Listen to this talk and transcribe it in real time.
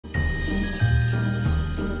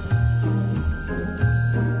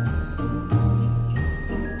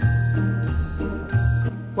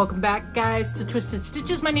Welcome back, guys, to Twisted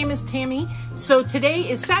Stitches. My name is Tammy. So today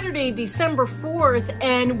is Saturday, December 4th,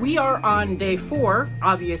 and we are on day 4,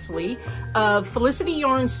 obviously, of Felicity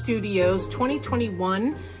Yarn Studio's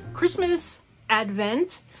 2021 Christmas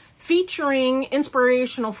Advent, featuring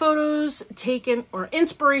inspirational photos taken, or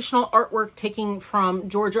inspirational artwork taken from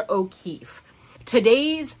Georgia O'Keeffe.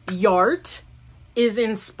 Today's yart is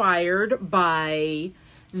inspired by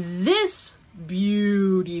this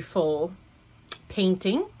beautiful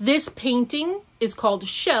painting. This painting is called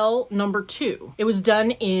Shell Number 2. It was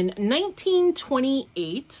done in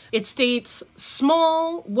 1928. It states,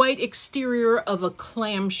 small white exterior of a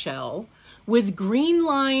clamshell with green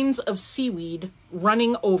lines of seaweed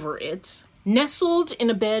running over it, nestled in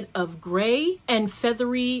a bed of gray and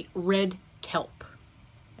feathery red kelp,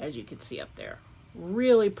 as you can see up there.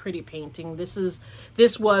 Really pretty painting.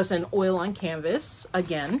 This was an oil on canvas.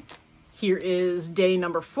 Again, here is day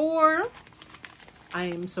number 4. I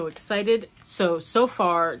am so excited. So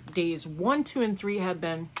far, days 1, 2, and 3 have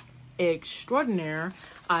been extraordinaire.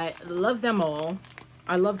 I love them all.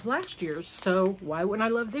 I loved last year's, so why wouldn't I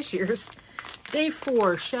love this year's? Day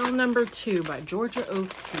 4, Shell Number 2 by Georgia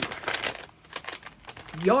O'Keeffe.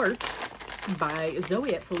 Yart by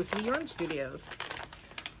Zoe at Felicity Yarn Studios.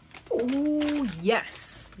 Oh,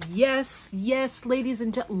 yes. Yes, yes, ladies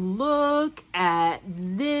and gentlemen. Look at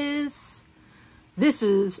this. This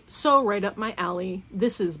is so right up my alley.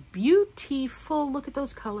 This is beautiful. Look at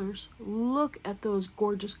those colors. Look at those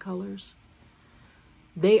gorgeous colors.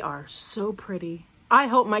 They are so pretty. I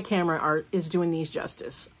hope my camera art is doing these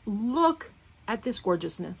justice. Look at this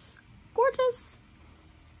gorgeousness. Gorgeous.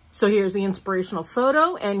 So here's the inspirational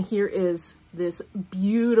photo, and here is this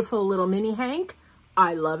beautiful little mini hank.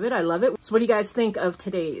 I love it. I love it. So what do you guys think of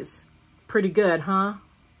today's? Pretty good, huh?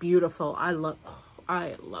 Beautiful. I love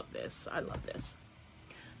this. I love this.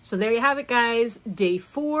 So there you have it, guys. Day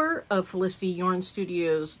 4 of Felicity Yarn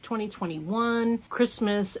Studios 2021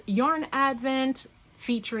 Christmas Yarn Advent,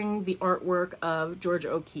 featuring the artwork of Georgia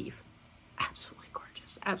O'Keeffe. Absolutely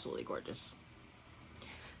gorgeous. Absolutely gorgeous.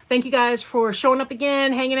 Thank you guys for showing up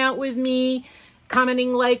again, hanging out with me,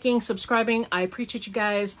 commenting, liking, subscribing. I appreciate you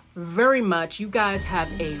guys very much. You guys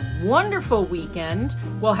have a wonderful weekend.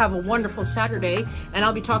 We'll have a wonderful Saturday, and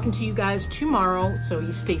I'll be talking to you guys tomorrow. So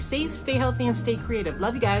you stay safe, stay healthy, and stay creative.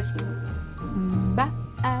 Love you guys.